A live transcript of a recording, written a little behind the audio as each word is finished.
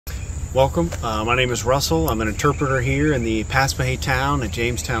Welcome. My name is Russell. I'm an interpreter here in the Powhatan at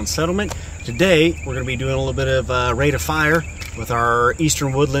Jamestown Settlement. Today we're going to be doing a little bit of rate of fire with our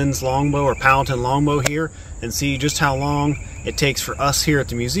Eastern Woodlands longbow or Powhatan longbow here and see just how long it takes for us here at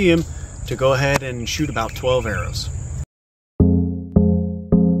the museum to go ahead and shoot about 12 arrows.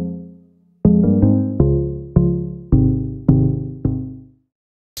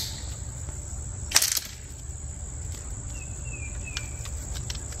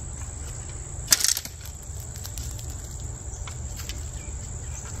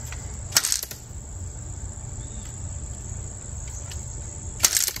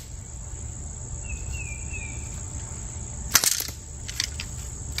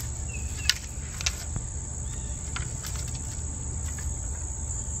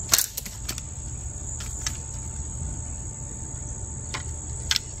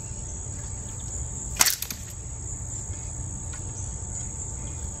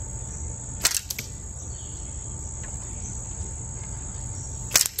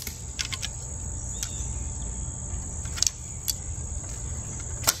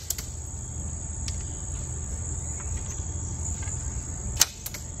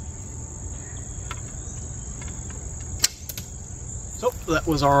 So that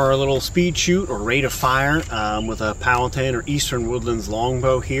was our little speed shoot or rate of fire with a Powhatan or Eastern Woodlands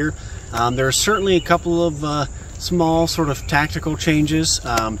longbow here. There are certainly a couple of small sort of tactical changes,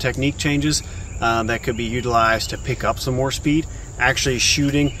 technique changes that could be utilized to pick up some more speed. Actually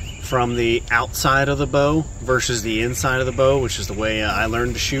shooting from the outside of the bow versus the inside of the bow, which is the way I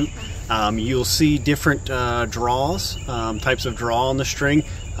learned to shoot. You'll see different draws, types of draw on the string.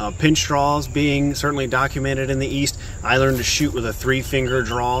 Pinch draws being certainly documented in the East. I learned to shoot with a 3-finger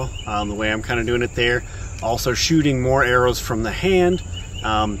draw, the way I'm kind of doing it there. Also shooting more arrows from the hand,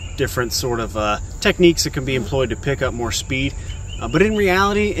 different sort of techniques that can be employed to pick up more speed. But in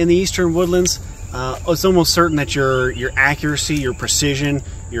reality, in the Eastern Woodlands, it's almost certain that your accuracy, your precision,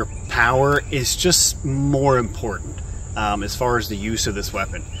 your power is just more important as far as the use of this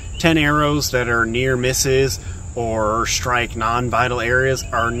weapon. 10 arrows that are near misses or strike non-vital areas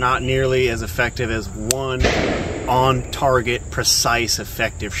are not nearly as effective as one on-target, precise,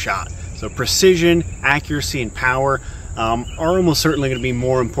 effective shot. So precision, accuracy, and power are almost certainly going to be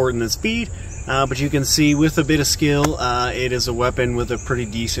more important than speed, but you can see with a bit of skill, it is a weapon with a pretty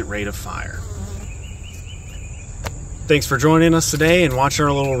decent rate of fire. Thanks for joining us today and watching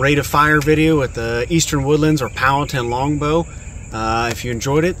our little rate of fire video at the Eastern Woodlands or Powhatan longbow. If you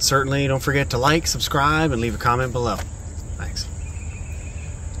enjoyed it, certainly don't forget to like, subscribe, and leave a comment below. Thanks.